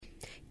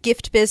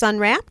Gift Biz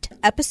Unwrapped,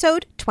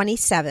 episode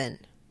 27.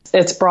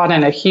 It's brought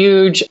in a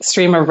huge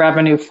stream of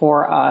revenue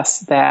for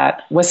us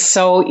that was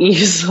so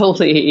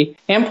easily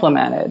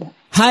implemented.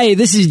 Hi,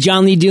 this is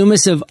John Lee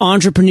Dumas of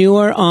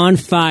Entrepreneur on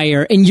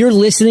Fire, and you're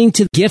listening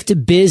to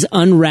Gift Biz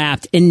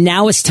Unwrapped, and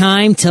now it's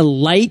time to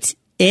light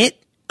it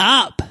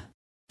up.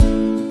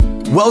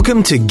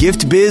 Welcome to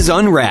Gift Biz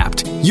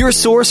Unwrapped, your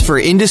source for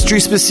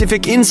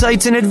industry-specific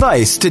insights and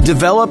advice to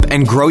develop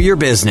and grow your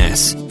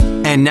business.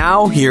 And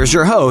now, here's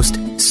your host,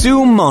 Sue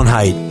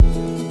Monheit.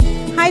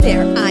 Hi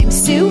there, I'm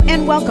Sue,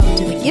 and welcome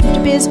to the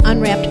Gift Biz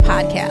Unwrapped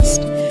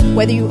podcast.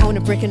 Whether you own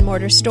a brick and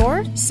mortar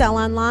store, sell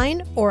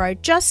online, or are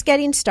just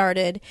getting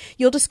started,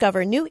 you'll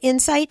discover new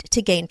insight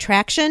to gain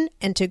traction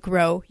and to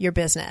grow your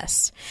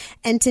business.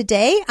 And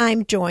today,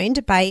 I'm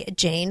joined by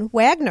Jane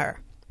Wagner.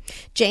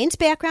 Jane's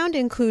background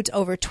includes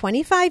over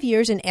 25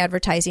 years in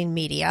advertising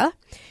media.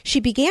 She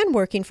began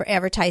working for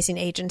advertising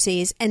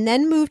agencies and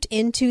then moved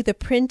into the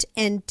print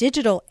and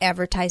digital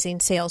advertising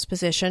sales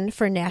position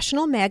for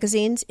national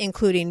magazines,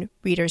 including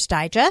Reader's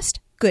Digest,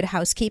 Good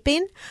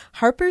Housekeeping,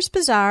 Harper's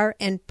Bazaar,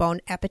 and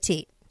Bon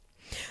Appetit.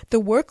 The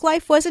work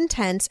life was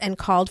intense and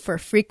called for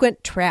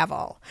frequent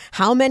travel.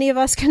 How many of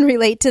us can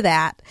relate to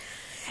that?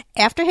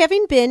 After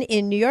having been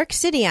in New York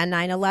City on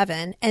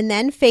 9/11 and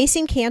then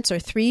facing cancer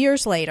 3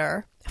 years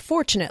later,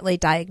 fortunately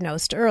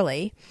diagnosed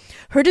early,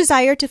 her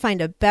desire to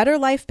find a better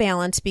life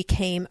balance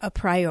became a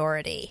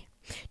priority.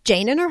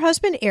 Jane and her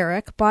husband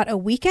Eric bought a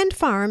weekend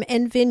farm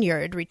and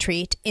vineyard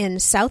retreat in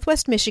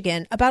Southwest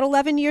Michigan about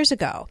 11 years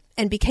ago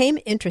and became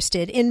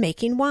interested in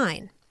making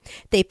wine.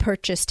 They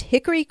purchased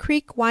Hickory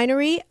Creek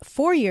Winery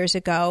 4 years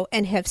ago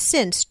and have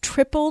since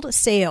tripled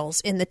sales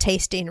in the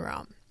tasting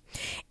room.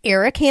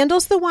 Eric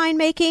handles the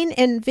winemaking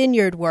and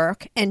vineyard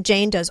work, and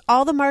Jane does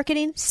all the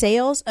marketing,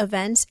 sales,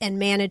 events, and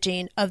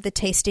managing of the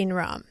tasting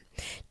room.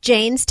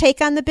 Jane's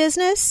take on the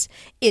business?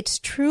 It's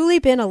truly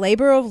been a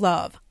labor of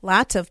love,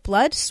 lots of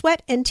blood,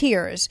 sweat, and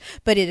tears,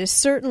 but it is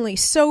certainly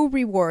so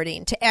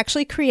rewarding to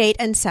actually create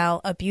and sell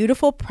a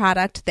beautiful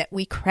product that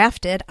we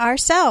crafted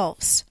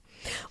ourselves.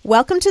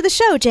 Welcome to the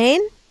show,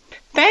 Jane.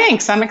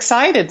 Thanks. I'm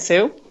excited,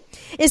 Sue.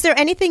 Is there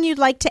anything you'd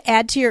like to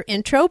add to your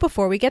intro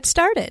before we get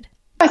started?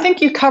 I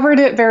think you covered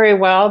it very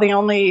well. The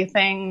only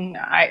thing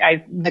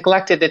I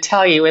neglected to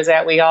tell you is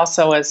that we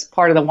also, as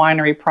part of the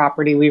winery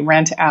property, we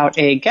rent out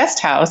a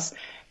guest house.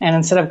 And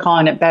instead of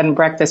calling it bed and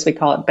breakfast, we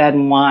call it bed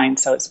and wine.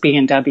 So it's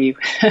B&W.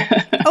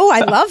 Oh,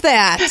 I love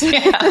that.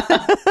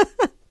 Yeah.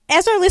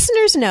 As our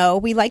listeners know,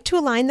 we like to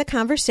align the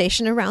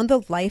conversation around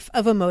the life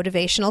of a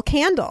motivational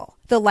candle.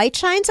 The light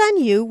shines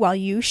on you while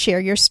you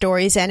share your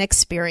stories and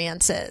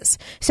experiences.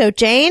 So,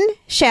 Jane,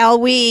 shall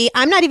we,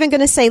 I'm not even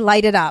going to say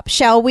light it up.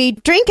 Shall we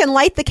drink and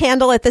light the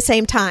candle at the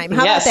same time?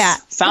 How about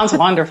that? Sounds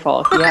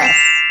wonderful. Yes.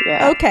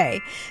 Yeah. Okay.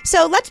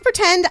 So let's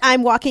pretend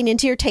I'm walking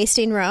into your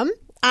tasting room.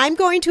 I'm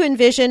going to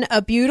envision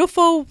a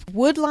beautiful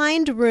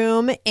wood-lined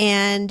room,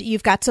 and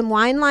you've got some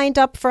wine lined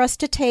up for us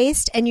to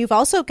taste, and you've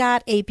also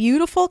got a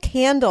beautiful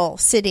candle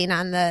sitting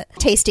on the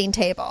tasting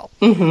table.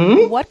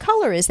 Mm-hmm. What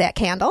color is that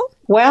candle?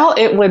 Well,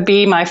 it would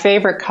be my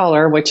favorite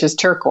color, which is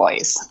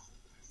turquoise.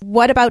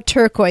 What about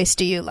turquoise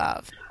do you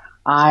love?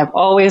 I've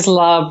always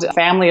loved a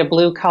family of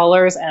blue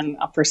colors, and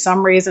for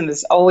some reason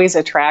it's always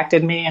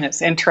attracted me, and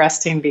it's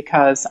interesting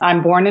because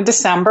I'm born in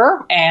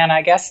December, and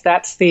I guess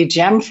that's the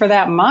gem for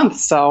that month.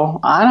 So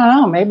I don't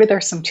know, maybe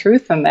there's some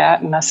truth in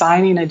that and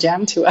assigning a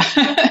gem to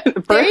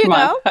a birth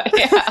month.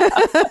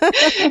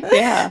 Yeah.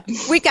 Yeah.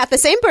 We got the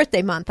same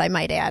birthday month, I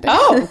might add.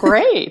 Oh,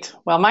 great.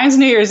 Well, mine's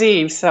New Year's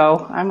Eve,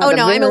 so I'm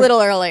I'm a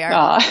little earlier.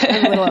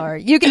 I'm a little earlier.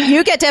 You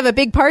get to have a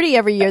big party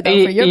every year, though,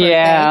 for your birthday.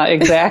 Yeah,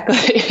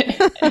 exactly.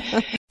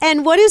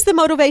 And what is the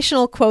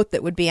motivational quote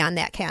that would be on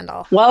that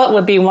candle? Well, it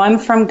would be one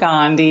from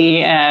Gandhi,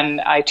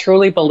 and I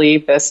truly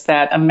believe this,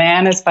 that a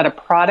man is but a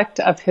product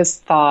of his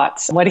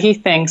thoughts. What he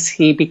thinks,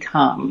 he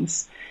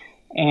becomes.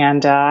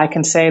 And I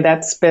can say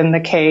that's been the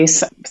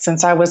case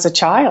since I was a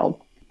child.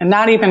 And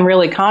not even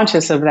really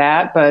conscious of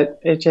that,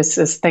 but it just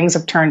is, things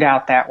have turned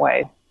out that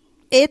way.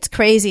 It's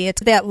crazy.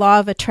 It's that law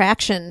of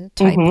attraction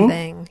type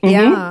thing. Mm-hmm.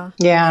 Yeah.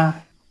 Yeah.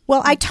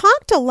 Well, I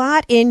talked a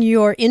lot in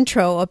your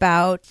intro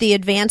about the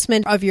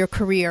advancement of your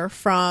career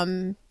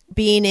from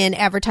being in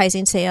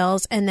advertising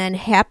sales and then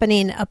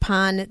happening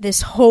upon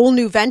this whole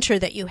new venture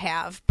that you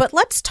have. But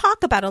let's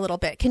talk about it a little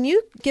bit. Can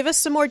you give us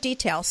some more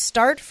details?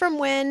 Start from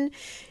when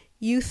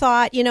you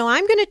thought,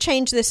 I'm going to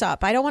change this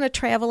up. I don't want to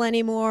travel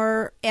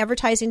anymore.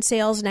 Advertising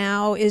sales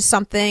now is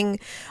something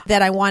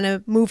that I want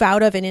to move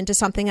out of and into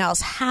something else.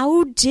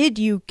 How did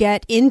you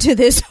get into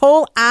this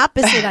whole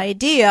opposite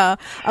idea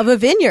of a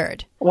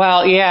vineyard?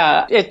 Well,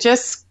 yeah, it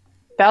just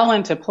fell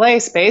into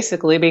place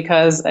basically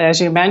because,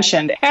 as you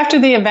mentioned, after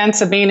the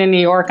events of being in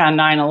New York on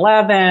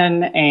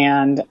 9/11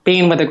 and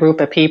being with a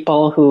group of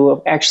people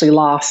who actually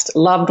lost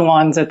loved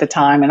ones at the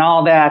time and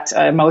all that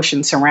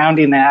emotion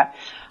surrounding that,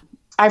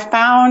 I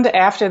found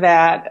after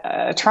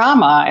that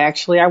trauma,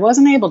 actually, I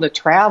wasn't able to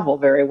travel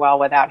very well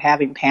without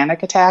having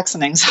panic attacks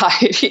and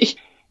anxiety.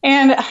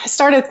 And I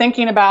started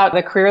thinking about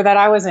the career that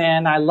I was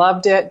in. I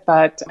loved it,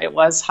 but it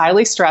was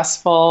highly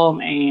stressful,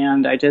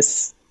 and I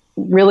just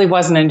really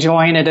wasn't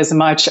enjoying it as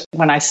much.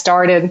 When I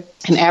started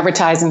in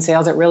advertising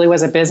sales, it really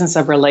was a business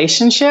of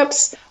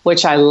relationships,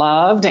 which I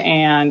loved.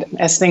 And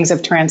as things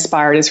have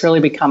transpired, it's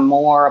really become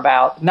more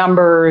about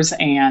numbers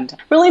and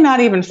really not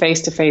even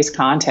face-to-face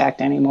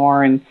contact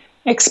anymore. And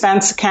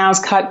expense accounts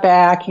cut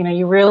back.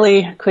 You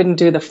really couldn't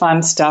do the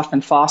fun stuff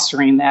and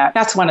fostering that.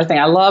 That's one of the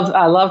things. I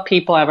love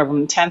people. I have an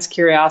intense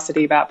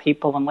curiosity about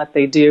people and what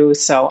they do.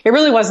 So it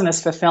really wasn't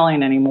as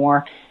fulfilling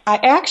anymore. I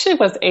actually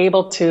was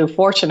able to,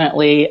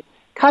 fortunately,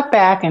 cut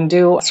back and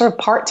do sort of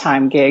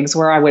part-time gigs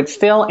where I would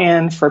fill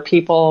in for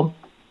people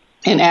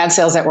in ad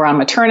sales that were on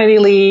maternity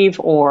leave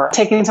or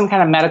taking some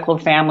kind of medical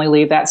family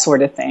leave, that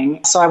sort of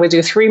thing. So I would do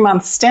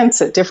 3-month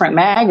stints at different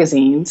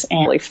magazines, and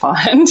really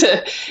fun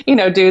to,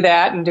 do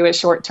that and do it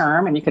short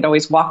term. And you could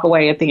always walk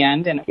away at the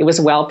end, and it was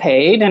well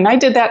paid. And I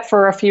did that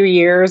for a few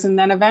years. And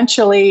then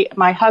eventually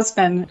my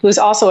husband, who's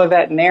also a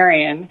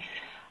veterinarian,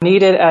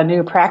 needed a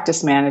new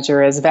practice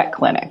manager as vet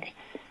clinic.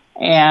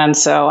 And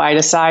so I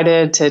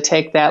decided to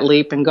take that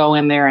leap and go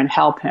in there and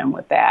help him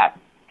with that.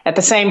 At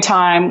the same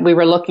time, we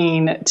were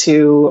looking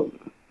to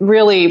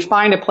really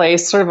find a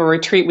place, sort of a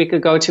retreat we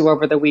could go to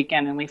over the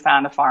weekend, and we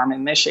found a farm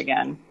in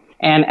Michigan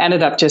and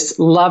ended up just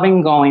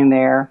loving going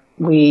there.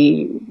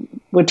 We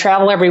would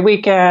travel every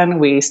weekend.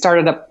 We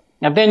started up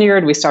a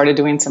vineyard. We started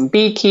doing some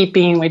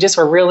beekeeping. We just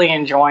were really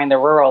enjoying the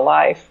rural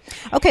life.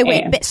 Okay,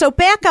 wait. So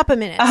back up a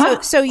minute. Uh-huh.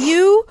 So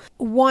you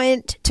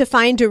want to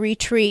find a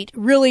retreat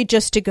really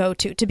just to go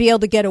to be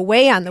able to get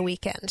away on the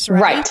weekends,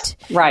 right?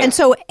 Right. And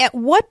so at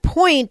what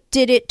point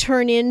did it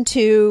turn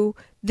into,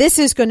 this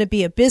is going to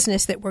be a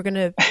business that we're going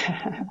to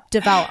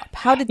develop?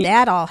 How did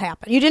that all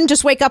happen? You didn't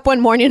just wake up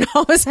one morning and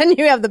all of a sudden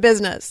you have the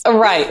business.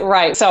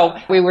 Right. So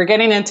we were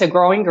getting into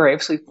growing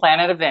grapes. We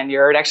planted a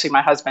vineyard. Actually,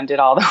 my husband did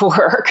all the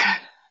work.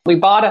 We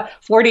bought a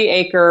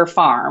 40-acre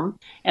farm,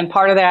 and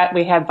part of that,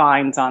 we had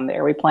vines on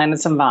there. We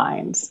planted some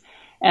vines.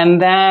 And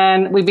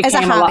then we became as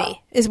a hobby.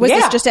 Was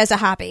this just as a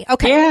hobby?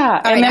 Okay.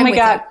 Yeah. And then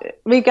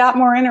we got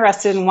more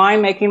interested in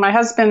winemaking. My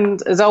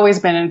husband has always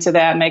been into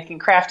that,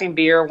 crafting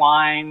beer,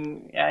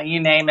 wine,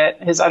 you name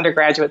it. His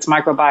undergraduate's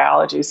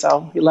microbiology,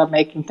 so he loved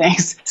making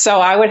things.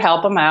 So I would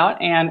help him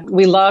out, and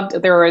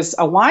there was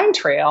a wine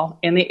trail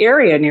in the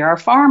area near our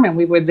farm, and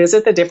we would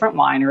visit the different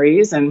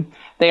wineries, and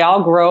they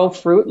all grow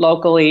fruit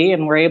locally,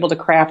 and we're able to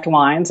craft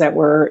wines that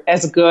were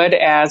as good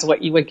as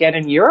what you would get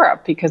in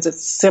Europe because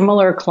it's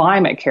similar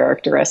climate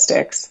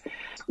characteristics.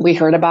 We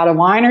heard about a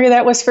winery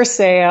that was for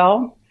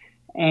sale,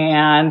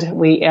 and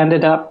we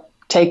ended up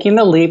taking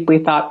the leap. We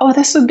thought,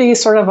 this would be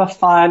sort of a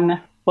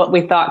fun, what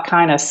we thought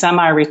kind of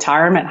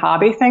semi-retirement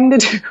hobby thing to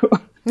do.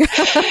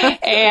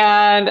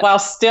 And while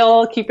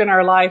still keeping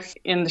our life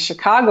in the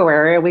Chicago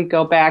area, we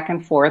go back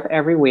and forth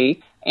every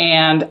week.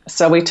 And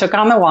so we took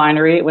on the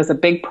winery. It was a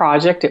big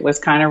project. It was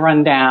kind of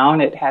run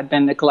down. It had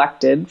been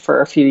neglected for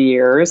a few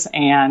years.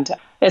 And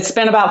it's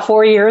been about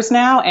 4 years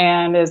now.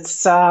 And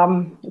it's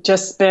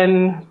just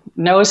been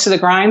nose to the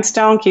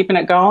grindstone, keeping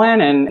it going.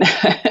 And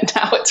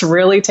now it's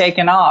really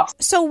taken off.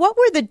 So what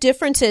were the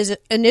differences?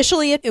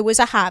 Initially, it was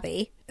a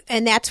hobby.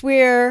 And that's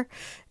where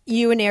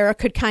you and Era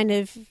could kind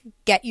of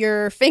get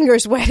your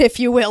fingers wet, if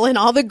you will, in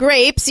all the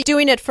grapes,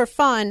 doing it for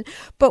fun.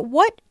 But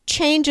what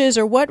changes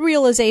or what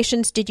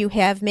realizations did you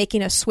have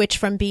making a switch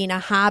from being a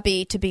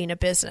hobby to being a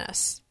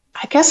business?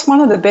 I guess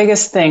one of the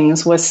biggest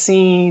things was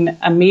seeing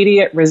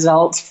immediate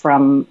results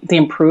from the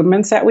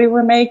improvements that we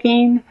were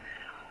making.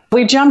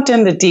 We jumped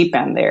in the deep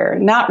end there,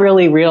 not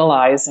really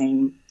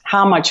realizing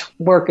how much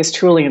work is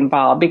truly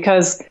involved,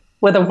 because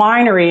with a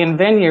winery and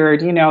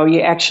vineyard,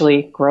 you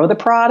actually grow the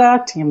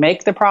product, you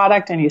make the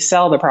product, and you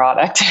sell the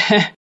product.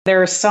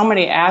 There are so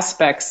many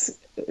aspects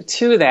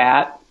to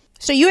that.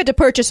 So you had to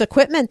purchase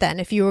equipment then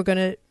if you were going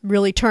to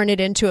really turn it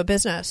into a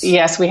business.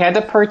 Yes, we had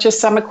to purchase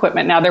some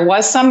equipment. Now, there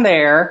was some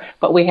there,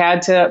 but we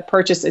had to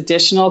purchase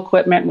additional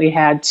equipment. We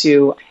had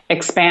to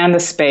expand the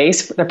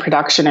space. The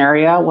production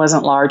area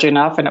wasn't large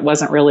enough, and it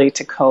wasn't really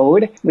to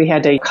code. We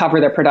had to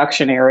cover the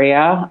production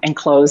area and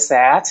close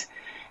that.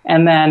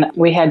 And then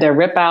we had to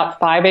rip out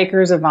 5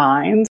 acres of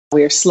vines.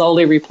 We are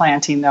slowly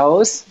replanting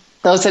those.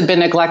 Those had been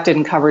neglected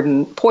and covered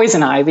in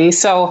poison ivy.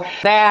 So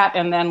that,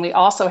 and then we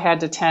also had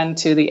to tend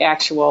to the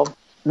actual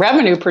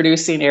revenue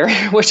producing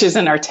area, which is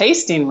in our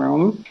tasting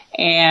room,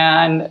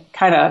 and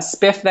kind of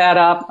spiff that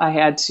up. I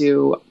had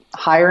to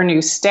hire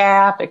new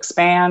staff,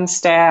 expand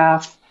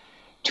staff,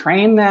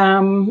 train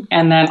them,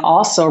 and then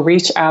also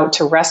reach out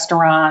to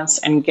restaurants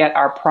and get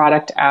our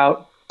product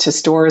out to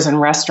stores and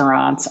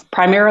restaurants,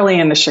 primarily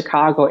in the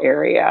Chicago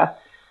area.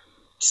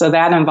 So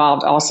that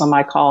involved also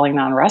my calling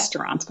on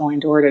restaurants, going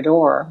door to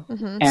door.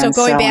 Mm-hmm. So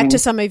going back to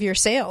some of your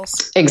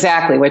sales.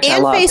 Exactly, which I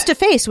love. And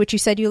face-to-face, which you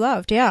said you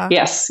loved, yeah.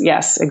 Yes,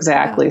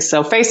 exactly. Yeah.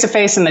 So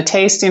face-to-face in the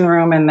tasting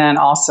room, and then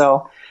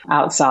also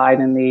outside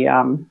in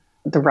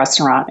the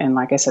restaurant and,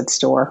 like I said,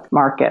 store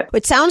market.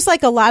 It sounds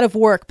like a lot of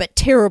work, but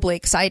terribly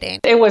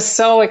exciting. It was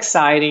so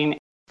exciting.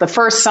 The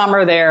first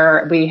summer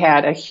there, we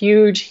had a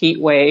huge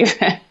heat wave.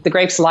 The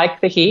grapes like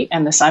the heat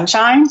and the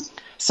sunshine.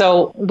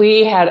 So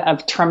we had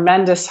a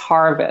tremendous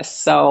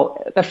harvest.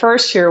 So the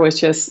first year was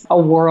just a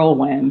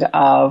whirlwind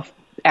of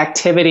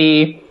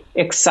activity,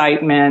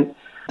 excitement,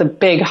 the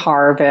big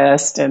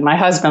harvest. And my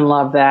husband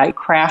loved that,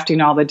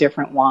 crafting all the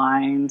different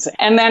wines.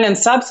 And then in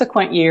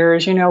subsequent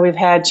years, we've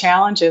had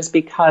challenges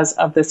because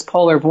of this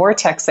polar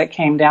vortex that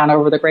came down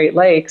over the Great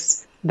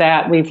Lakes,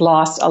 that we've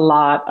lost a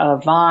lot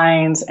of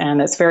vines,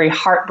 and it's very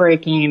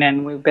heartbreaking,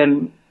 and we've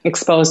been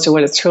exposed to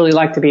what it's truly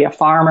like to be a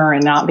farmer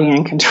and not be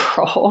in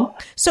control.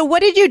 So what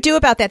did you do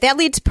about that? That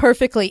leads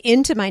perfectly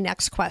into my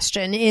next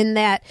question, in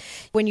that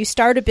when you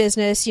start a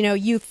business,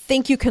 you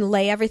think you can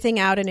lay everything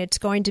out and it's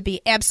going to be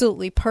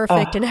absolutely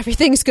perfect and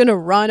everything's going to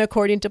run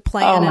according to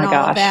plan and all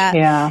of that.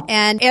 Yeah.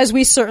 And as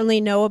we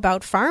certainly know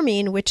about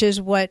farming, which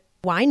is what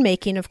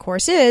winemaking, of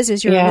course,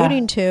 is you're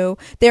alluding to,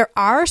 there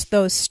are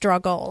those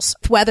struggles,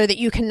 weather that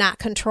you cannot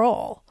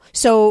control.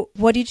 So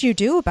what did you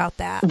do about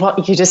that?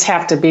 Well, you just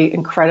have to be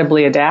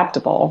incredibly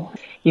adaptable.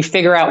 You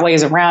figure out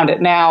ways around it.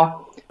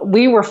 Now,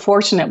 we were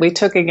fortunate. We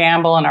took a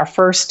gamble in our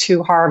first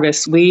 2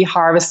 harvests. We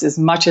harvest as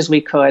much as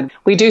we could.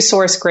 We do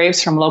source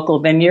grapes from local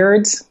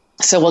vineyards.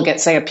 So we'll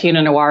get, say, a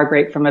Pinot Noir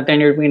grape from a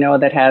vineyard we know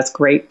that has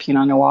great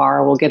Pinot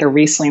Noir. We'll get a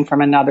Riesling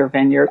from another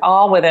vineyard,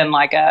 all within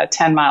like a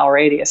 10-mile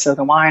radius of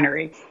the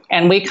winery.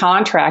 And we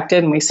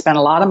contracted and we spent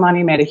a lot of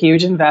money, made a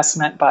huge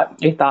investment, but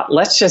we thought,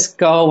 let's just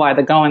go while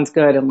the going's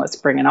good and let's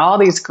bring in all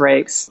these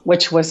grapes,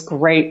 which was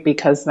great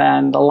because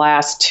then the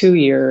last 2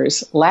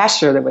 years,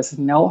 last year there was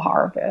no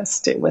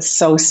harvest. It was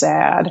so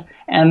sad.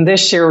 And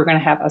this year we're going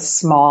to have a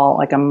small,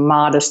 like a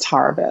modest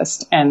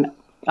harvest. And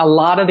a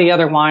lot of the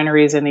other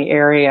wineries in the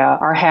area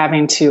are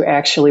having to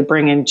actually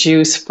bring in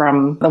juice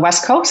from the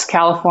West Coast,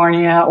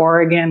 California,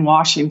 Oregon,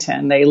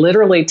 Washington. They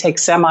literally take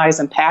semis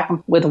and pack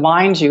them with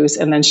wine juice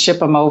and then ship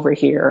them over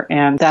here.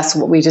 And that's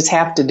what we just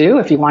have to do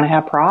if you want to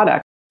have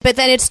product. But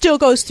then it still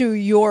goes through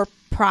your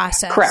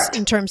process. Correct.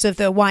 In terms of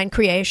the wine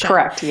creation.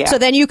 Correct, yeah. So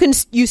then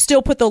you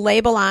still put the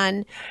label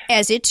on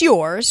as it's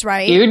yours,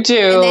 right? You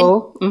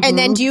do. And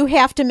then do you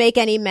have to make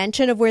any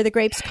mention of where the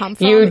grapes come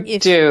from? You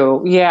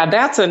do. Yeah,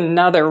 that's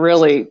another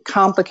really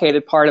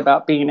complicated part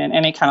about being in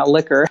any kind of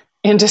liquor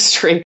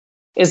industry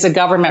is the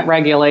government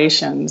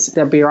regulations,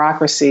 the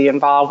bureaucracy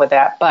involved with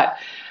that. But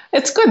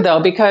it's good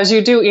though, because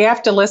you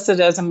have to list it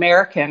as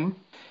American.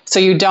 So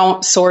you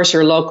don't source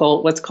your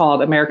local, what's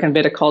called American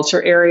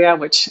viticulture area,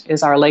 which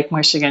is our Lake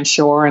Michigan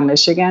shore in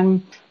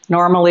Michigan.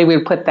 Normally we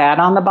would put that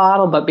on the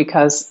bottle, but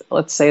because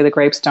let's say the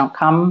grapes don't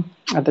come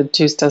or the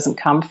juice doesn't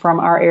come from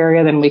our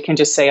area, then we can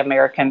just say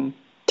American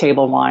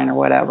table wine or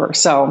whatever.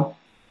 So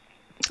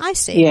I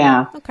see.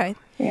 Yeah. Okay.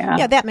 Yeah.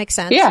 Yeah, that makes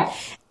sense. Yeah.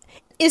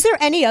 Is there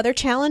any other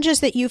challenges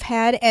that you've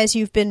had as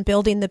you've been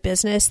building the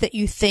business that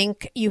you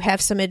think you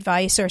have some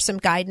advice or some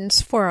guidance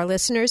for our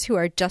listeners who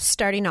are just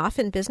starting off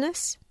in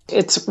business?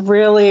 It's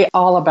really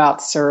all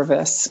about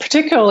service,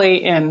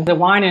 particularly in the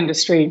wine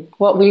industry.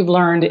 What we've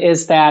learned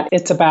is that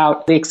it's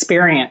about the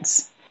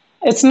experience.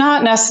 It's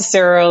not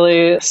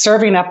necessarily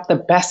serving up the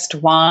best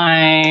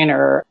wine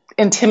or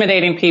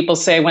intimidating people,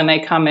 say, when they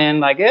come in,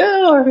 like,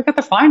 oh, we got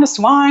the finest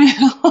wine.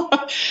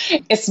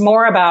 It's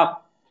more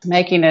about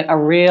making it a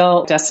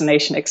real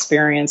destination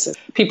experience.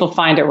 People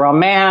find it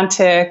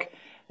romantic.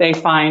 They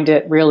find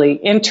it really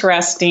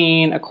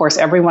interesting. Of course,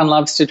 everyone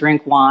loves to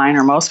drink wine,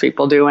 or most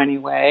people do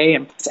anyway.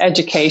 And it's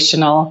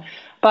educational.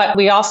 But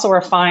we also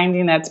are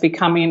finding that it's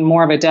becoming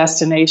more of a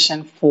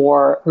destination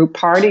for group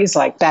parties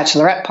like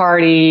bachelorette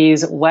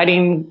parties,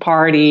 wedding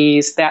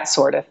parties, that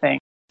sort of thing.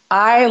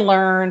 I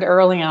learned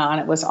early on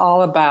it was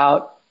all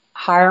about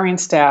hiring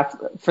staff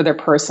for their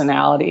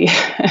personality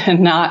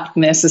and not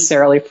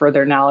necessarily for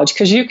their knowledge,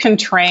 because you can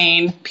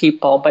train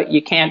people, but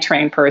you can't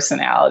train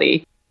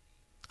personality.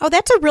 Oh,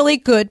 that's a really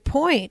good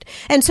point.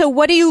 And so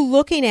what are you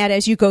looking at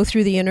as you go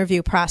through the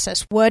interview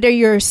process? What are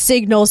your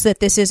signals that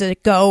this is a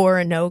go or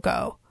a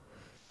no-go?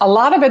 A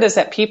lot of it is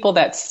that people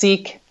that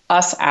seek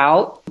us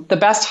out, the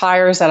best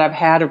hires that I've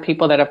had are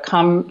people that have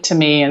come to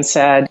me and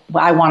said,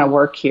 well, I want to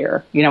work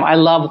here. I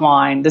love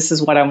wine. This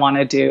is what I want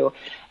to do.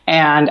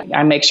 And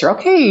I make sure,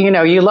 okay,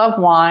 you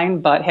love wine,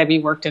 but have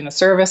you worked in the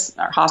service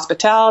or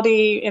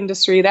hospitality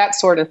industry, that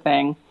sort of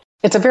thing.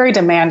 It's a very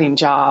demanding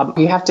job.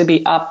 You have to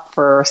be up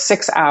for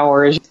 6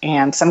 hours,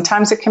 and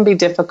sometimes it can be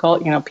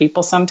difficult.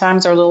 People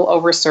sometimes are a little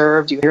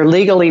overserved. You're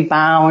legally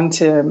bound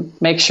to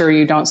make sure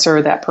you don't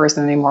serve that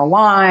person any more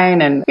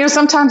wine. And,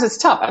 sometimes it's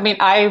tough. I mean,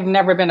 I've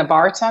never been a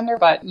bartender,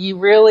 but you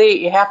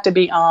have to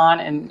be on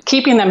and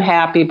keeping them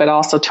happy, but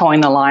also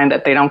towing the line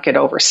that they don't get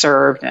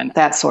overserved and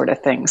that sort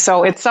of thing.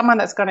 So it's someone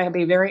that's going to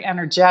be very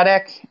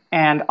energetic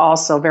and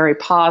also very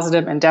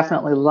positive and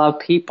definitely love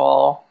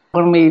people.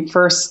 When we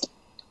first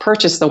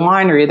purchased the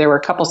winery, there were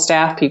a couple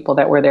staff people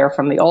that were there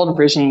from the old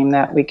regime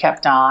that we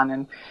kept on.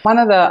 And one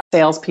of the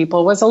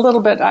salespeople was a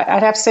little bit,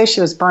 I'd have to say she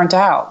was burnt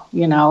out.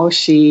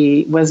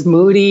 She was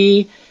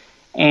moody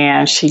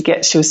and she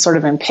was sort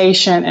of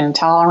impatient and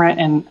intolerant.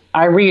 And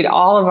I read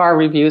all of our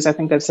reviews. I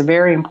think that's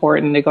very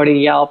important to go to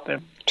Yelp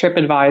and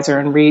TripAdvisor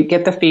and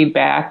get the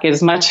feedback, get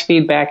as much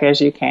feedback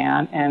as you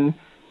can. And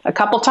a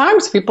couple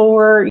times people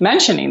were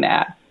mentioning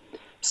that.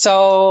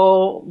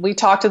 So we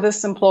talked to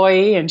this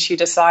employee and she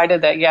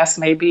decided that, yes,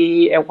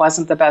 maybe it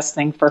wasn't the best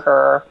thing for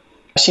her.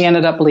 She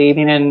ended up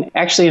leaving and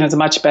actually is a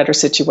much better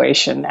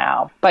situation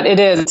now. But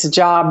it's a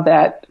job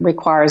that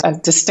requires a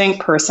distinct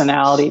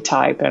personality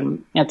type.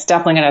 And it's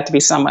definitely going to have to be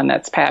someone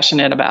that's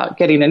passionate about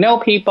getting to know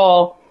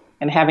people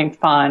and having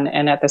fun,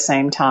 and at the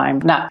same time,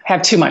 not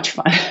have too much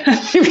fun.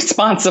 Be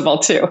responsible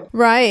too.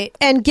 Right.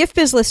 And Gift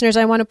Biz listeners,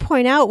 I want to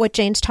point out what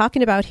Jane's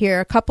talking about here.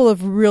 A couple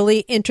of really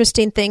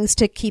interesting things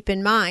to keep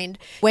in mind.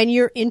 When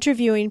you're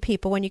interviewing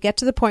people, when you get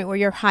to the point where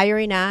you're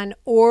hiring on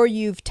or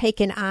you've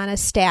taken on a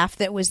staff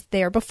that was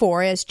there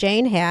before, as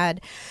Jane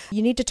had,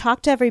 you need to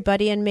talk to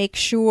everybody and make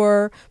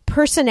sure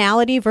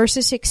personality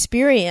versus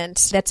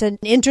experience. That's an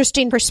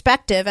interesting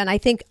perspective. And I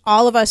think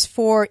all of us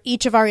for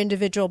each of our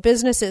individual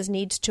businesses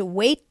needs to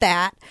weight that.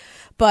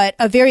 But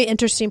a very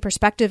interesting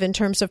perspective in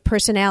terms of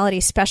personality,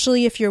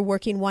 especially if you're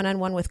working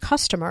one-on-one with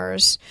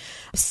customers.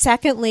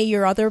 Secondly,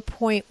 your other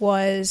point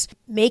was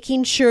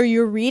making sure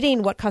you're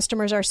reading what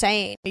customers are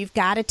saying. You've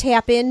got to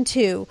tap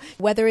into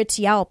whether it's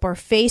Yelp or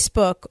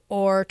Facebook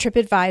or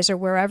TripAdvisor,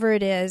 wherever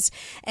it is,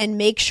 and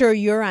make sure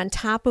you're on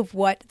top of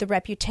what the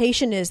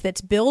reputation is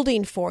that's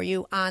building for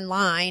you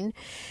online.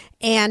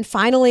 And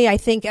finally, I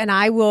think, and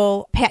I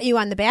will pat you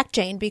on the back,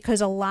 Jane,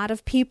 because a lot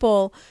of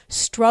people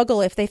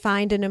struggle if they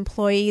find an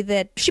employee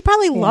that she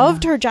probably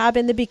loved her job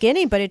in the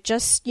beginning, but it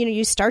just,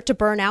 you start to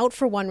burn out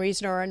for one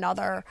reason or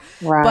another.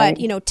 Right.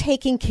 But,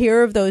 taking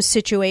care of those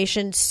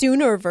situations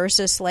sooner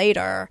versus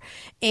later.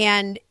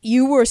 And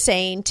you were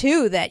saying,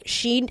 too, that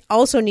she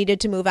also needed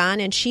to move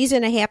on and she's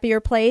in a happier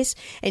place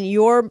and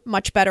you're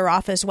much better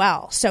off as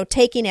well. So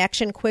taking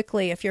action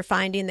quickly if you're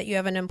finding that you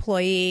have an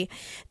employee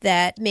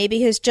that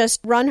maybe has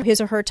just run his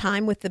or her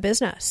time with the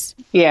business.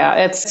 Yeah,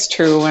 it's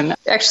true. And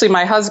actually,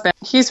 my husband,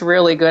 he's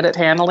really good at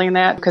handling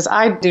that because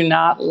I do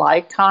not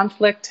like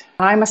conflict.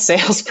 I'm a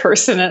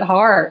salesperson at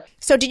heart.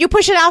 So did you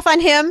push it off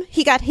on him?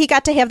 He got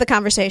to have the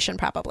conversation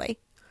probably.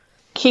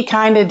 He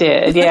kind of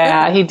did.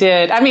 Yeah, he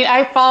did. I mean,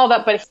 I followed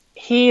up, but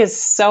he is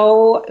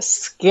so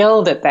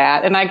skilled at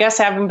that. And I guess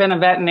having been a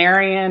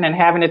veterinarian and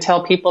having to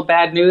tell people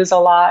bad news a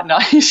lot, no,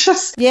 he's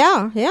just...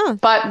 Yeah.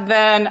 But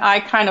then I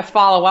kind of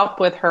follow up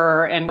with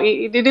her and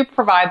we do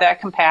provide that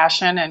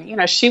compassion.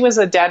 And, she was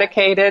a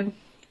dedicated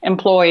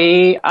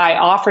employee. I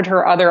offered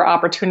her other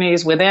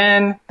opportunities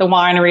within the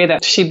winery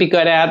that she'd be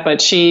good at, but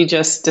she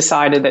just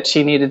decided that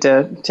she needed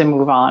to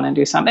move on and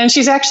do something. And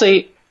she's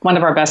actually one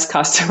of our best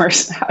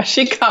customers.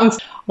 She comes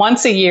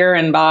once a year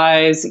and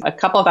buys a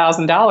couple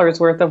 $1,000s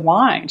worth of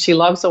wine. She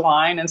loves the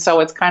wine. And so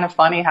it's kind of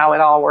funny how it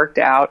all worked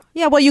out.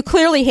 Yeah, well, you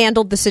clearly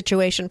handled the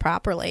situation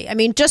properly. I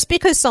mean, just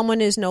because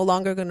someone is no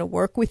longer going to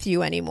work with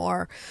you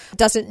anymore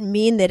doesn't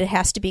mean that it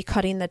has to be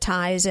cutting the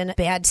ties in a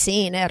bad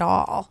scene at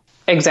all.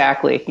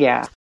 Exactly,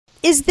 yeah.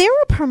 Is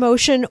there a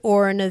promotion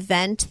or an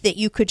event that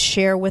you could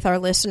share with our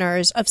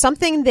listeners of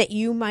something that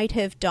you might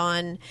have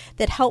done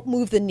that helped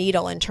move the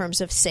needle in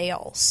terms of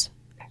sales?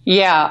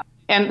 Yeah,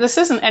 and this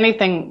isn't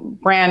anything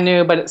brand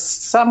new, but it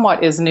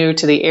somewhat is new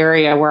to the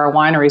area where our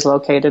winery is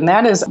located. And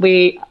that is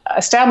we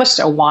established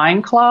a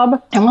wine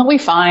club. And what we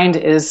find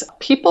is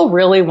people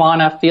really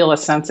want to feel a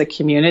sense of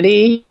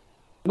community.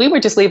 We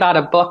would just leave out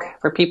a book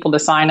for people to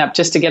sign up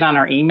just to get on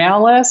our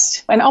email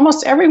list. And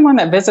almost everyone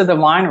that visited the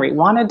winery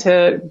wanted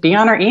to be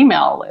on our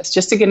email list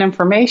just to get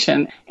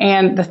information.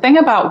 And the thing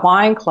about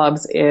wine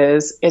clubs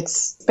is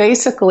it's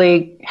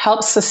basically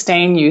helps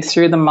sustain you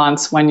through the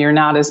months when you're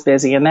not as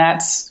busy. And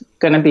that's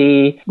going to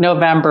be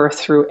November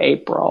through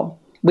April.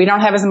 We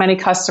don't have as many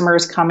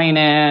customers coming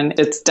in.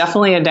 It's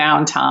definitely a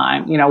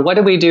downtime. What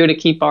do we do to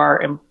keep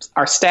our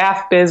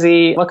staff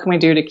busy? What can we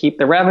do to keep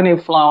the revenue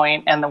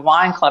flowing? And the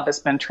wine club has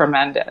been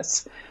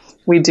tremendous.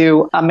 We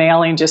do a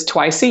mailing just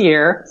twice a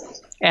year,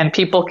 and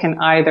people can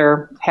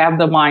either have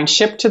the wine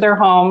shipped to their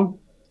home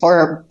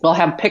or we'll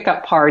have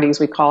pickup parties,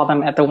 we call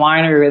them, at the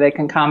winery where they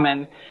can come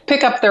and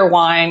pick up their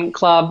wine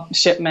club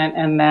shipment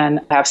and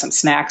then have some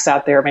snacks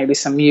out there, maybe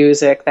some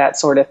music, that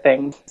sort of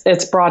thing.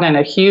 It's brought in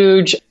a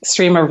huge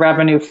stream of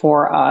revenue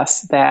for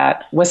us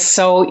that was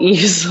so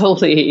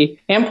easily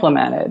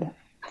implemented.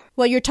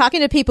 Well, you're talking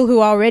to people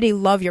who already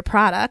love your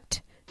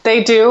product.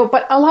 They do,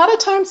 but a lot of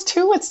times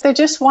too, they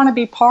just want to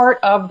be part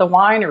of the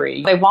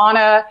winery. They want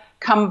to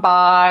come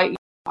by.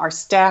 Our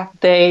staff,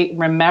 they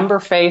remember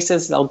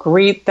faces, they'll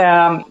greet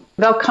them.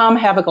 They'll come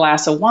have a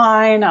glass of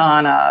wine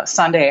on a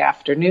Sunday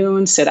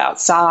afternoon, sit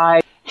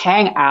outside,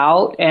 hang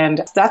out,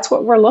 and that's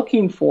what we're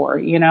looking for,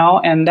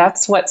 and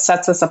that's what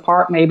sets us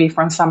apart maybe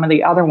from some of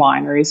the other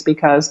wineries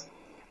because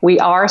we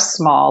are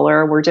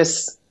smaller.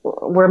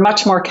 We're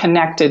much more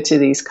connected to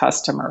these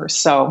customers.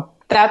 So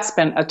that's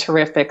been a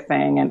terrific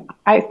thing. And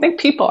I think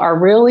people are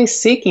really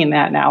seeking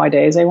that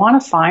nowadays. They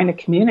want to find a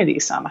community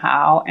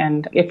somehow.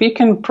 And if you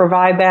can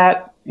provide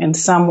that in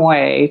some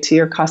way to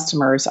your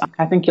customers,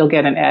 I think you'll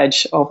get an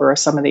edge over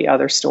some of the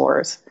other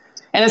stores.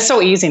 And it's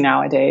so easy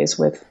nowadays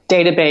with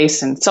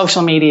database and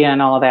social media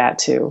and all of that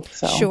too.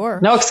 So Sure.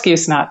 No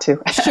excuse not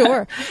to.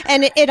 Sure.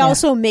 And it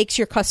also makes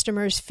your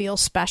customers feel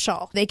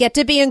special. They get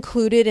to be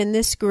included in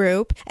this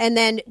group. And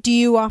then do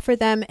you offer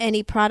them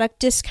any product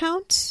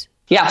discounts?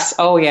 Yes.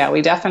 Oh, yeah,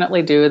 we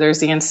definitely do. There's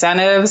the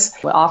incentives.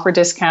 We offer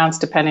discounts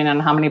depending on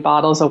how many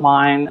bottles of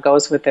wine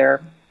goes with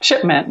their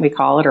shipment, we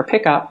call it, or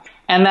pickup.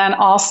 And then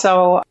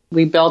also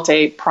we built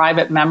a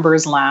private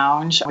members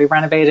lounge. We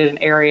renovated an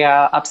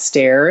area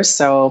upstairs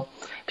so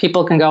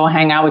people can go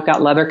hang out. We've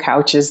got leather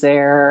couches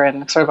there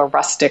and sort of a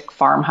rustic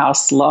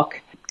farmhouse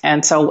look.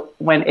 And so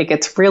when it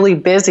gets really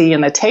busy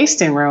in the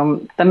tasting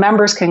room, the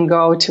members can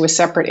go to a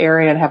separate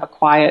area and have a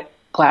quiet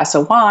glass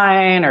of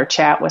wine or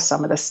chat with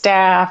some of the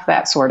staff,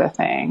 that sort of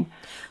thing.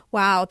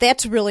 Wow,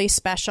 that's really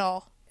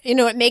special. You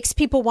know, it makes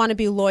people want to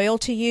be loyal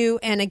to you,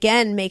 and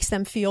again, makes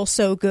them feel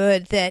so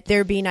good that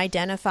they're being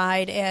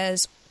identified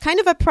as kind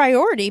of a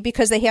priority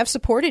because they have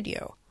supported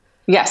you.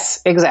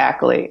 Yes,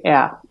 exactly.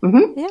 Yeah.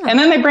 Mm-hmm. Yeah. And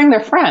then they bring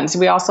their friends.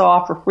 We also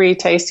offer free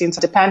tastings.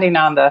 Depending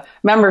on the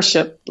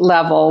membership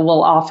level,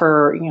 we'll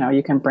offer,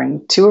 you can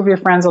bring 2 of your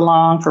friends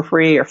along for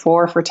free or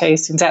 4 for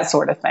tastings, that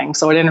sort of thing.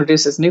 So it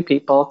introduces new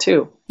people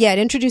too. Yeah, it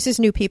introduces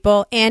new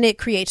people and it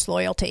creates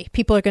loyalty.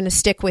 People are going to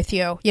stick with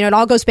you. It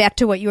all goes back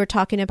to what you were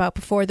talking about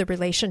before, the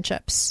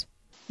relationships.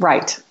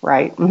 Right.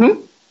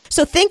 Mm-hmm.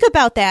 So think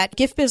about that.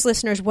 Gift Biz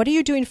listeners, what are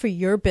you doing for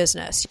your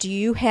business? Do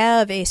you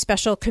have a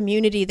special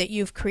community that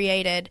you've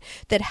created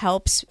that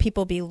helps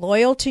people be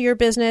loyal to your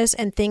business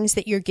and things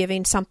that you're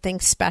giving something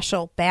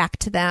special back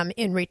to them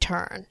in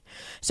return?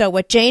 So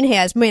what Jane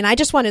has, I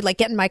just wanted to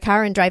get in my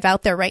car and drive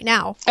out there right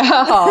now.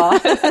 Oh,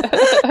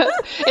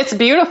 it's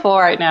beautiful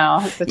right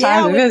now. It's the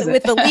time to visit.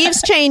 With the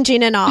leaves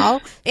changing and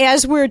all.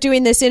 As we're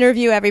doing this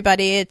interview,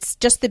 everybody, it's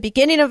just the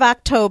beginning of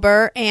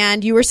October,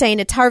 and you were saying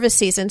it's harvest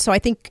season. So I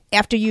think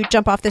after you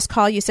jump off this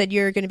call, you said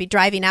you're going to be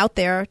driving out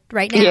there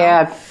right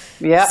now.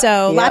 Yeah.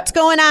 So lots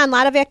going on, a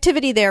lot of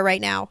activity there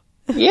right now.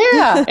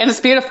 Yeah, and it's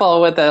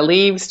beautiful with the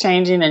leaves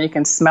changing, and you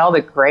can smell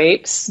the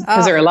grapes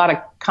because there are a lot of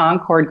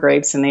Concord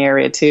grapes in the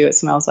area too. It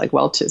smells like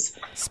Welch's.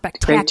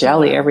 Spectacular. Grape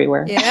jelly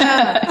everywhere.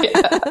 Yeah.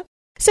 Yeah.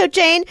 So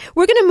Jane,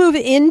 we're going to move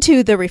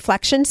into the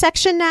reflection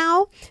section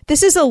now.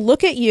 This is a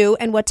look at you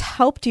and what's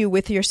helped you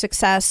with your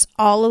success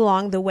all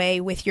along the way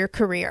with your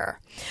career.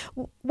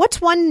 What's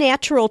one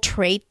natural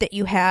trait that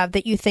you have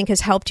that you think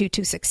has helped you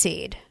to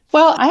succeed?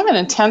 Well, I have an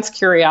intense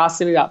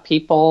curiosity about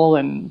people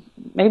and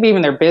maybe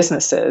even their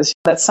businesses.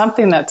 That's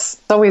something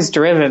that's always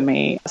driven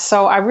me.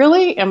 So I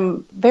really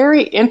am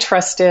very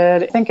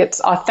interested. I think it's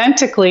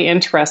authentically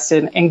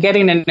interested in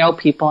getting to know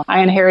people.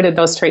 I inherited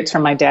those traits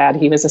from my dad.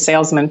 He was a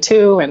salesman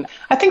too. And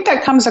I think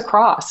that comes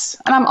across.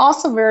 And I'm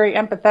also very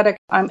empathetic.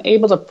 I'm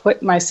able to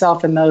put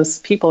myself in those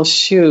people's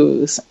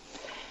shoes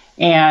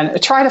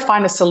and try to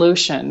find a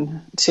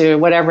solution to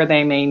whatever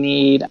they may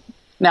need.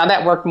 Now,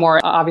 that worked more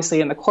obviously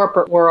in the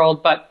corporate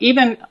world, but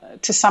even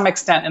to some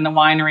extent in the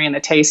winery and the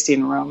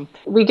tasting room.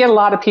 We get a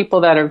lot of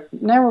people that have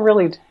never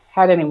really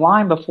had any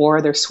wine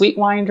before. They're sweet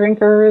wine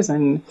drinkers,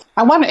 and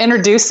I want to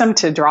introduce them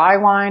to dry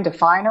wine, to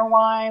finer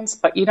wines,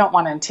 but you don't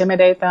want to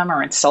intimidate them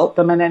or insult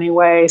them in any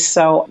way.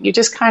 So you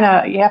just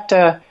you have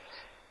to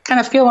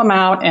feel them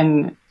out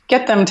and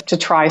get them to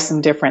try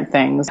some different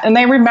things. And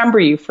they remember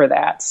you for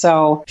that.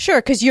 So sure,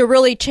 because you're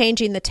really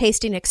changing the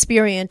tasting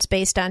experience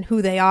based on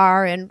who they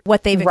are and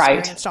what they've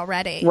experienced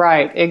already.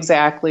 Right,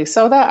 exactly.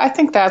 So I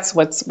think that's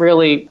what's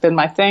really been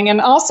my thing.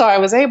 And also I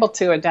was able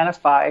to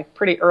identify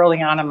pretty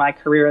early on in my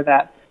career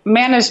that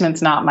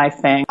management's not my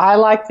thing. I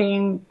like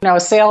being a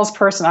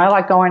salesperson. I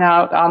like going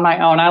out on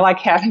my own. I like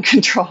having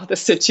control of the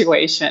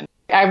situation.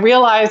 I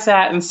realized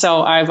that, and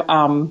so I've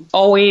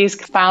always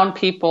found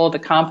people to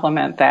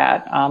complement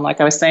that. Like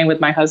I was saying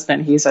with my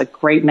husband, he's a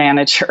great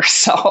manager,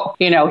 so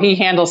he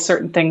handles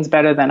certain things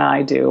better than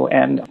I do,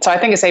 and so I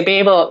think it's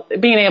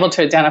being able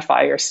to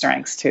identify your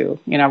strengths too,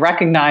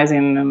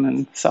 recognizing them,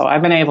 and so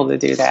I've been able to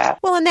do that.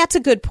 Well, and that's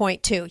a good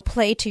point too.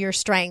 Play to your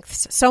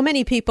strengths. So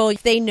many people,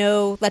 they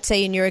know, let's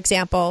say in your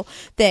example,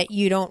 that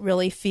you don't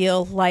really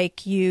feel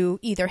like you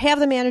either have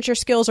the manager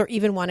skills or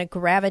even want to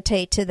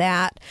gravitate to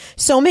that.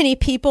 So many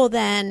people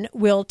then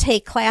will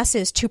take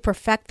classes to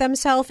perfect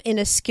themselves in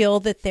a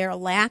skill that they're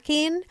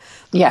lacking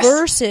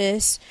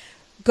versus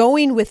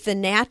going with the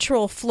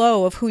natural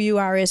flow of who you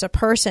are as a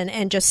person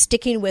and just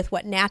sticking with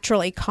what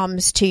naturally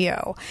comes to you.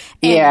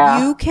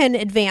 And you can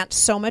advance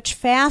so much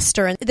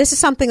faster. And this is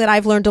something that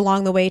I've learned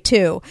along the way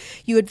too.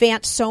 You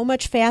advance so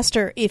much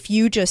faster if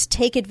you just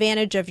take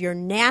advantage of your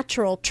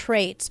natural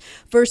traits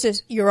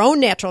versus your own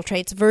natural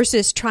traits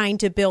versus trying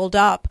to build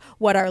up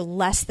what are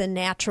less than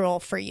natural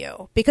for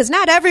you. Because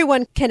not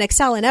everyone can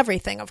excel in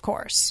everything, of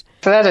course.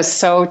 So that is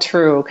so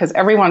true, because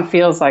everyone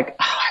feels like,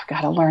 I've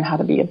got to learn how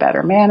to be a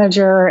better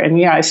manager. And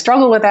I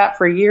struggled with that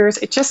for years.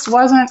 It just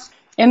wasn't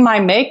in my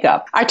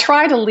makeup. I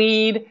try to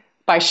lead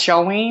by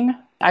showing.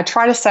 I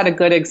try to set a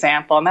good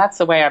example, and that's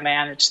the way I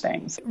manage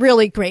things.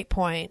 Really great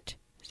point.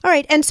 All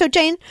right. And so,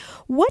 Jane,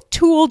 what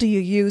tool do you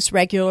use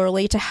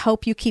regularly to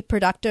help you keep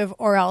productive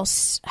or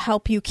else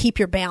help you keep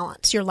your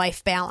balance, your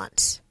life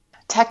balance?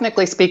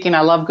 technically speaking,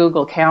 I love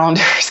Google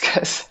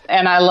Calendars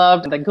and I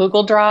love the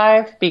Google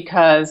Drive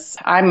because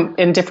I'm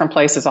in different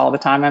places all the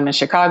time. I'm in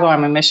Chicago,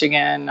 I'm in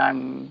Michigan,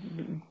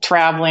 I'm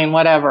traveling,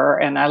 whatever.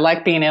 And I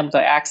like being able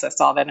to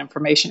access all that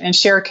information and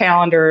share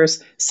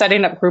calendars,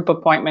 setting up group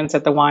appointments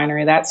at the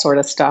winery, that sort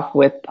of stuff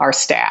with our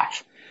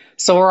staff.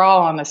 So we're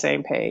all on the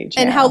same page.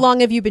 And how long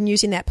have you been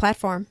using that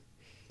platform?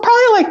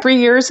 Probably like 3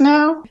 years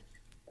now.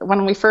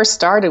 When we first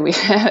started, we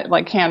had it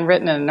like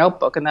handwritten in a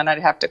notebook, and then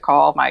I'd have to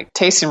call my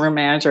tasting room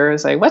manager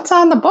and say, what's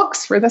on the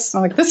books for this?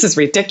 And I'm like, this is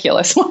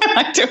ridiculous. Why am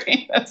I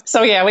doing this?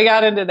 So yeah, we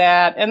got into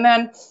that. And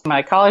then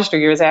my college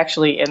degree was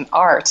actually in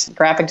art,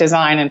 graphic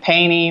design and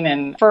painting.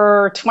 And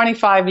for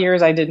 25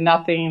 years, I did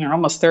nothing, or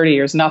almost 30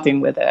 years,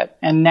 nothing with it.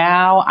 And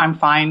now I'm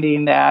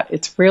finding that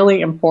it's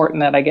really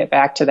important that I get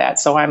back to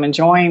that. So I'm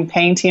enjoying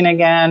painting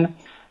again.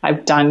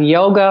 I've done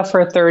yoga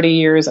for 30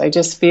 years. I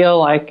just feel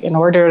like in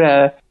order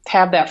to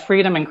have that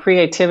freedom and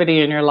creativity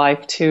in your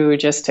life too,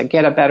 just to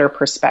get a better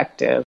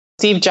perspective.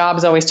 Steve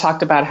Jobs always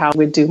talked about how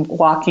we'd do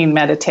walking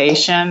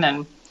meditation,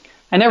 and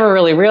I never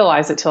really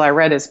realized it till I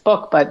read his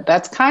book, but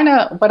that's kind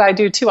of what I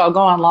do too. I'll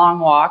go on long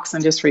walks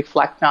and just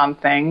reflect on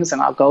things,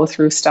 and I'll go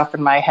through stuff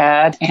in my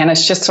head, and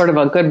it's just sort of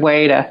a good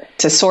way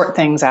to sort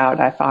things out,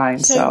 I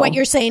find. So what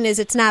you're saying is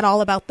it's not all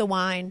about the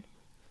wine.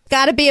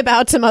 Got to be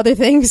about some other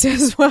things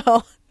as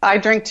well. I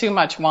drink too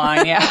much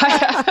wine. Yeah,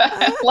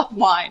 I love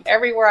wine.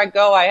 Everywhere I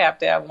go, I have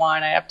to have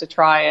wine. I have to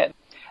try it.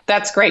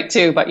 That's great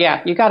too. But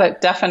yeah, you got to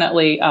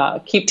definitely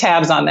keep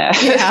tabs on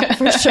that. Yeah,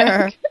 for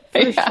sure.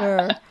 For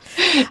sure.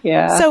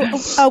 Yeah.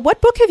 So what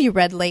book have you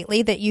read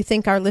lately that you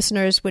think our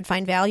listeners would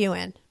find value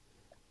in?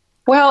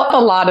 Well, a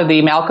lot of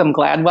the Malcolm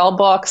Gladwell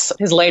books.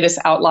 His latest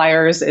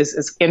Outliers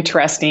is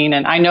interesting.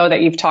 And I know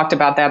that you've talked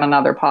about that on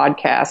other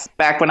podcasts.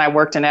 Back when I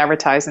worked in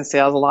advertising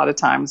sales, a lot of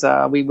times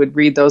we would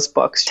read those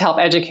books to help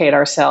educate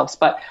ourselves.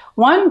 But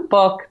one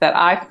book that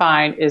I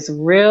find is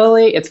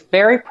it's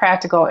very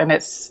practical and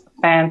it's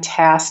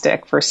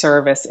fantastic for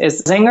service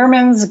is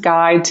Zingerman's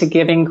Guide to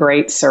Giving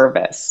Great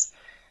Service.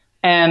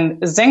 And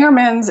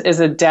Zingerman's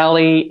is a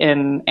deli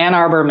in Ann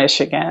Arbor,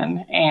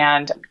 Michigan,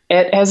 and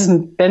it has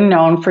been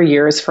known for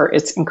years for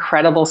its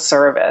incredible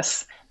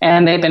service.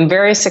 And they've been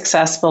very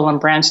successful and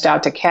branched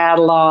out to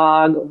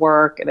catalog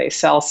work. They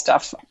sell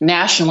stuff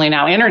nationally,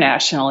 now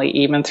internationally,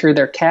 even through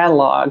their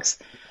catalogs.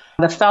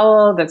 The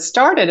fellow that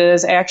started it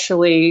is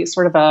actually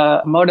sort of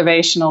a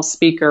motivational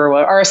speaker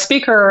or a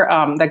speaker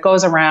that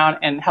goes around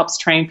and helps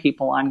train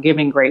people on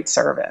giving great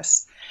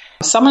service.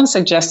 Someone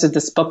suggested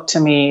this book to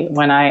me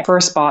when I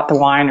first bought the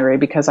winery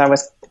because I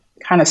was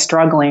kind of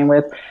struggling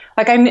with,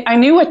 I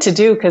knew what to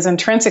do because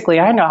intrinsically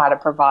I know how to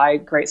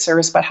provide great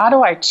service, but how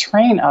do I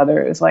train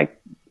others? Like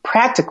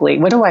practically,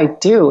 what do I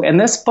do? And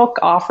this book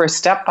offers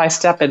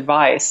step-by-step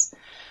advice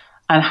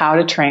on how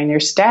to train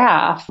your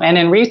staff. And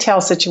in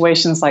retail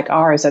situations like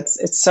ours,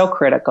 it's so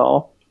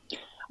critical.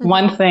 Mm-hmm.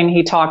 One thing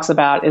he talks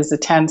about is the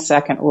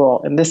 10-second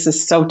rule, and this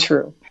is so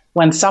true.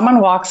 When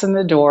someone walks in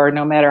the door,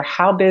 no matter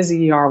how busy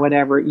you are,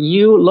 whatever,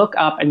 you look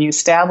up and you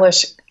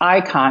establish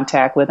eye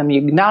contact with them.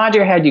 You nod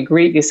your head, you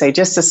greet, you say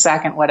just a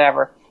second,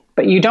 whatever.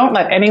 But you don't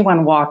let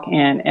anyone walk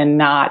in and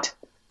not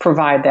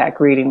provide that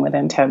greeting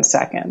within 10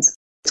 seconds.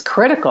 It's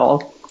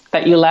critical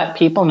that you let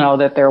people know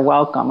that they're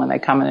welcome when they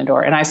come in the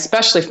door. And I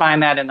especially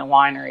find that in the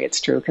winery, it's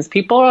true, because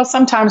people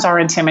sometimes are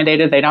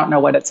intimidated. They don't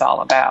know what it's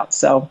all about.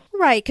 So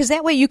right, because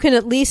that way you can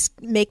at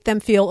least make them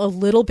feel a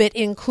little bit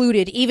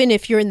included, even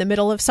if you're in the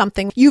middle of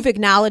something. You've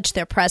acknowledged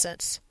their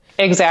presence.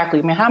 Exactly.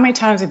 I mean, how many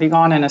times have you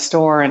gone in a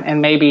store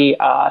and maybe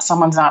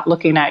someone's not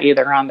looking at you,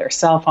 they're on their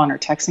cell phone or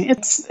texting?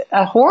 It's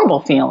a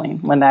horrible feeling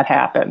when that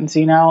happens,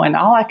 and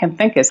all I can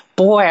think is,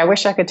 boy, I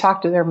wish I could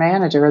talk to their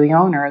manager or the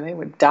owner. They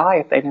would die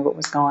if they knew what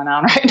was going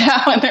on right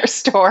now in their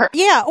store.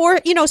 Yeah, or,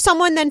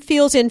 someone then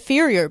feels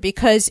inferior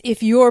because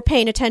if you're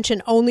paying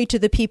attention only to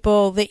the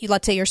people that,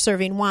 let's say, you're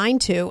serving wine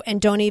to and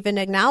don't even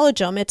acknowledge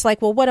them, it's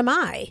like, well, what am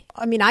I?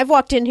 I mean, I've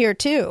walked in here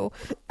too.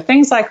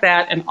 Things like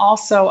that, and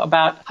also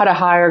about how to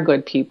hire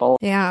good people.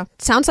 Yeah,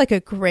 sounds like a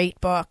great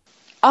book.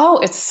 Oh,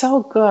 it's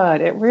so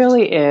good. It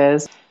really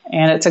is.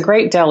 And it's a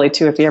great deli,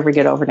 too, if you ever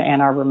get over to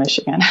Ann Arbor,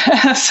 Michigan.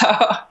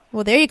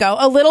 Well, there you go.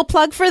 A little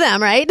plug for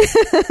them, right?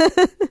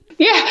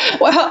 Yeah.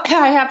 Well,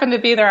 I happened to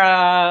be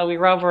there. We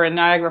were over in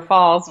Niagara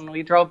Falls, and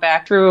we drove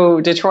back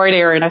through Detroit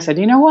area. And I said,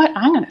 you know what?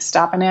 I'm going to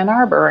stop in Ann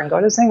Arbor and go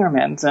to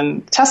Zingerman's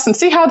and test and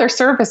see how their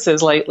service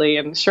is lately.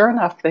 And sure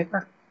enough, they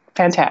were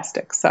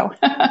fantastic. So...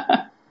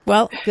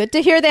 Well, good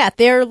to hear that.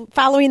 They're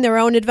following their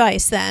own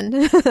advice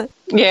then.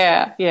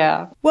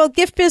 Yeah. Well,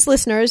 Gift Biz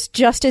listeners,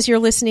 just as you're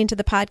listening to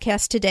the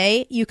podcast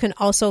today, you can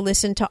also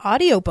listen to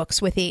audiobooks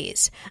with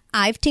ease.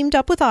 I've teamed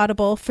up with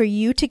Audible for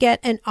you to get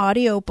an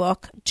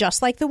audiobook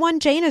just like the one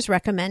Jane is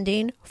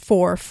recommending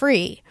for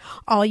free.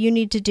 All you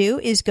need to do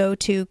is go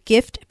to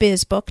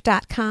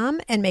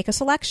giftbizbook.com and make a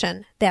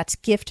selection. That's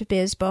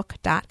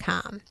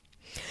giftbizbook.com.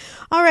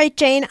 All right,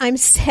 Jane, I'm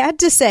sad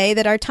to say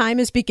that our time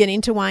is beginning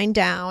to wind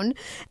down.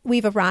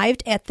 We've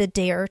arrived at the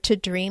Dare to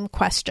Dream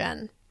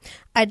question.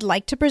 I'd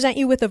like to present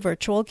you with a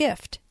virtual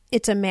gift.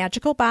 It's a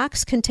magical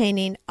box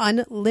containing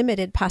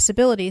unlimited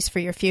possibilities for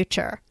your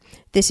future.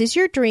 This is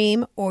your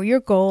dream or your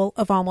goal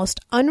of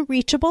almost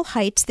unreachable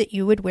heights that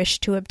you would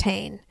wish to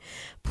obtain.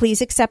 Please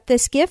accept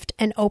this gift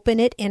and open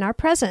it in our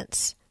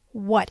presence.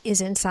 What is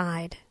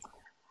inside?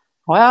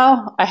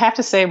 Well, I have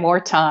to say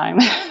more time.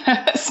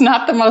 It's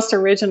not the most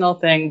original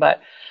thing,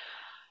 but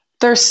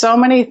there's so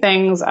many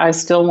things I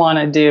still want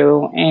to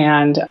do,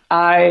 and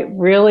I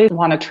really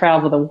want to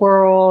travel the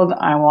world.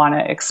 I want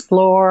to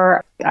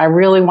explore. I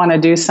really want to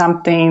do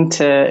something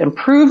to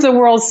improve the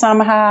world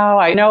somehow.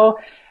 I know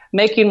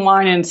making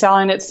wine and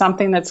selling it's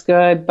something that's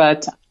good,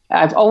 but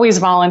I've always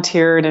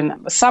volunteered,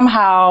 and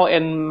somehow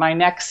in my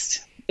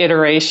next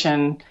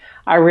iteration,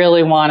 I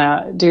really want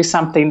to do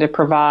something to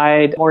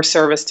provide more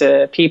service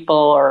to people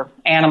or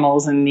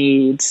animals in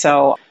need.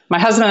 So my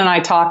husband and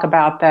I talk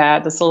about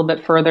that. That's a little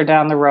bit further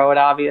down the road,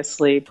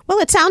 obviously. Well,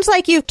 it sounds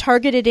like you've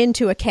targeted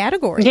into a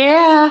category.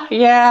 Yeah,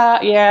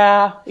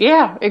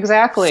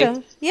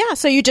 exactly.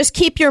 So you just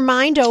keep your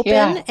mind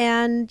open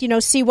and,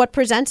 see what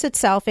presents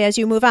itself as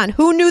you move on.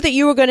 Who knew that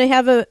you were going to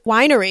have a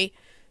winery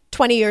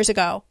 20 years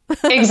ago?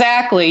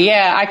 Exactly.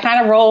 Yeah. I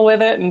kind of roll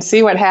with it and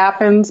see what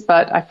happens.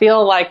 But I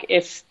feel like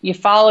if you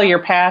follow your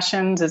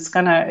passions,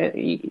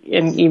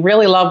 and you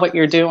really love what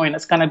you're doing,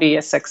 it's going to be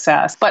a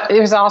success. But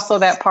there's also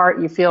that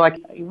part you feel like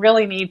you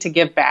really need to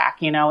give back.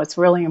 It's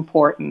really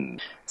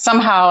important.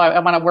 Somehow I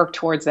want to work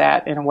towards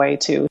that in a way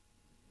too.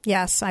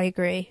 Yes, I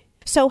agree.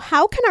 So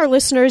how can our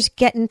listeners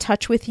get in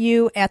touch with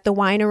you at the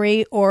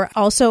winery or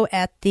also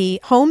at the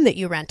home that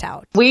you rent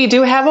out? We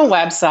do have a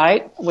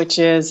website, which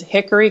is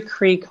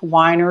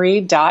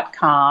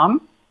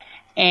hickorycreekwinery.com.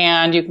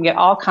 And you can get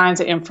all kinds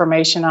of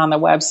information on the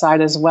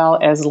website as well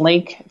as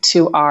link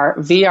to our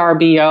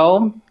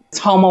VRBO. It's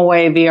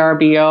HomeAway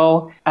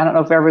VRBO. I don't know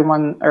if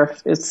everyone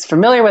is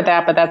familiar with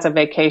that, but that's a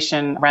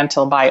vacation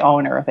rental by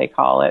owner, they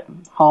call it,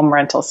 home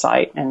rental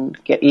site, and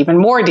get even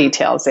more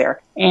details there.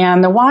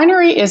 And the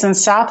winery is in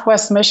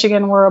Southwest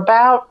Michigan. We're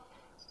about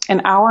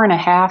an hour and a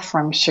half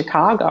from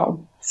Chicago,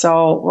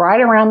 so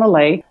right around the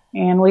lake.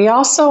 And we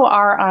also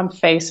are on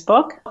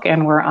Facebook,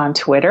 and we're on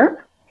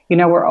Twitter.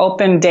 We're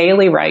open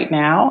daily right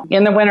now.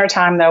 In the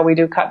wintertime, though, we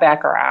do cut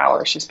back our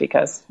hours just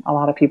because a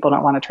lot of people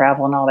don't want to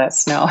travel in all that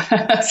snow.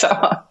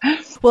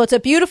 Well, it's a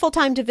beautiful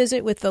time to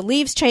visit with the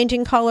leaves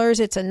changing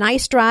colors. It's a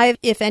nice drive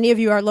if any of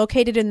you are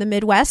located in the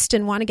Midwest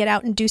and want to get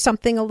out and do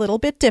something a little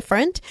bit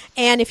different.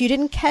 And if you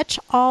didn't catch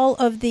all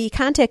of the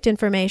contact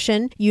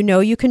information,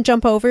 you can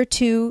jump over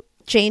to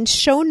Jane's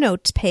show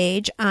notes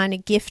page on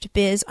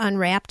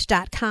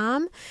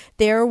giftbizunwrapped.com.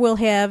 There we'll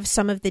have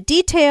some of the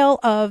detail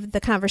of the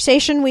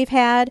conversation we've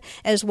had,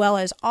 as well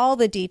as all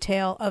the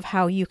detail of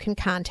how you can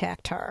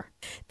contact her.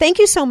 Thank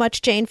you so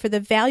much, Jane, for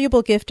the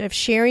valuable gift of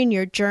sharing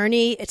your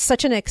journey. It's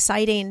such an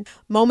exciting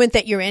moment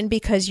that you're in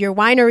because your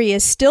winery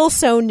is still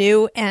so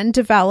new and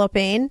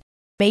developing.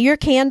 May your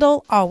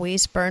candle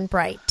always burn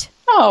bright.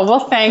 Oh,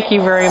 well, thank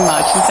you very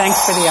much. And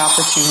thanks for the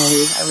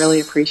opportunity. I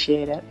really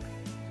appreciate it.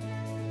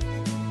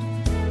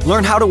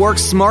 Learn how to work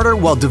smarter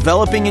while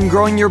developing and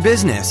growing your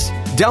business.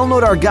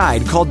 Download our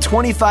guide called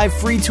 25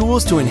 Free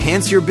Tools to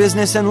Enhance Your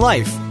Business and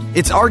Life.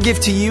 It's our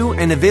gift to you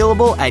and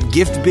available at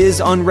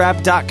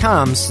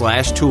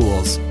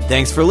giftbizunwrapped.com/tools.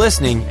 Thanks for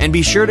listening, and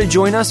be sure to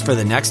join us for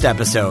the next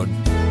episode.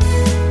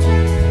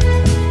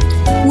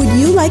 Would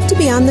you like to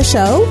be on the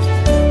show?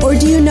 Or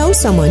do you know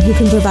someone who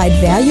can provide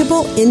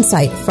valuable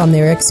insight from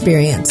their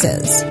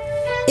experiences?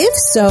 If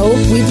so,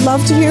 we'd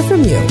love to hear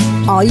from you.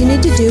 All you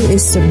need to do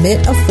is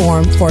submit a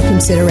form for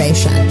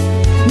consideration.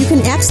 You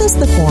can access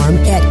the form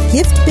at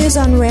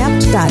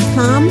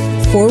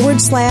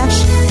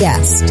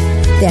giftbizunwrapped.com/guest.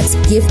 That's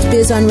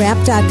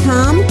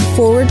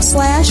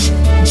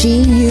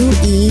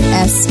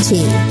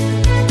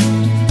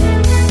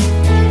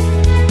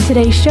giftbizunwrapped.com/GUEST.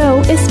 Today's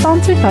show is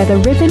sponsored by the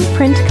Ribbon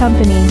Print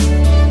Company.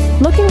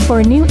 Looking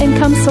for a new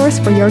income source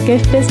for your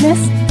gift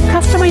business?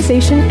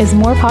 Customization is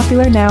more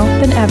popular now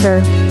than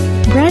ever.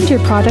 Brand your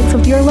products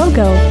with your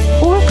logo,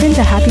 or print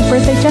a Happy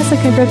Birthday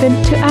Jessica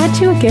ribbon to add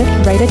to a gift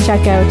right at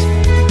checkout.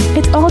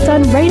 It's all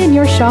done right in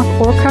your shop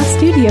or craft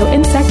studio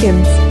in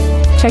seconds.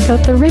 Check out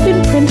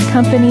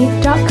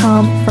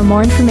theribbonprintcompany.com for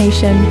more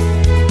information.